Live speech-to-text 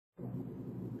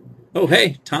Oh,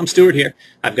 hey, Tom Stewart here.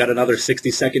 I've got another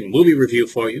 60-second movie review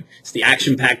for you. It's the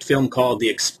action-packed film called The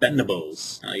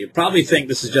Expendables. Now, you probably think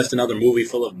this is just another movie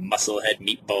full of musclehead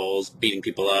meatballs beating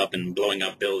people up and blowing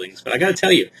up buildings, but I gotta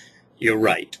tell you, you're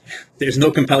right. There's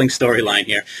no compelling storyline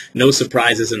here, no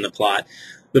surprises in the plot.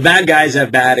 The bad guys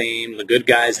have bad aim, the good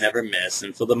guys never miss,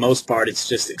 and for the most part it's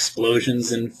just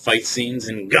explosions and fight scenes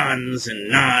and guns and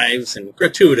knives and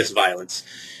gratuitous violence.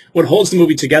 What holds the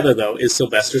movie together, though, is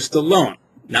Sylvester Stallone.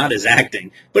 Not his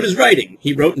acting, but his writing.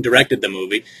 He wrote and directed the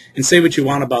movie, and say what you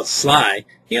want about Sly,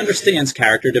 he understands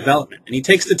character development, and he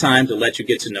takes the time to let you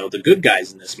get to know the good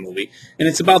guys in this movie, and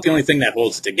it's about the only thing that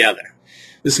holds it together.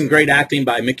 There's some great acting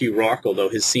by Mickey Rourke, although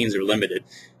his scenes are limited,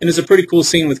 and there's a pretty cool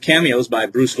scene with cameos by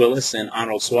Bruce Willis and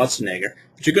Arnold Schwarzenegger,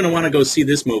 but you're going to want to go see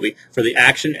this movie for the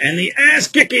action and the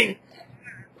ass-kicking!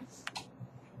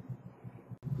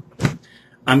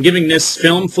 I'm giving this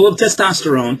film full of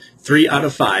testosterone 3 out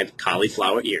of 5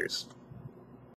 cauliflower ears.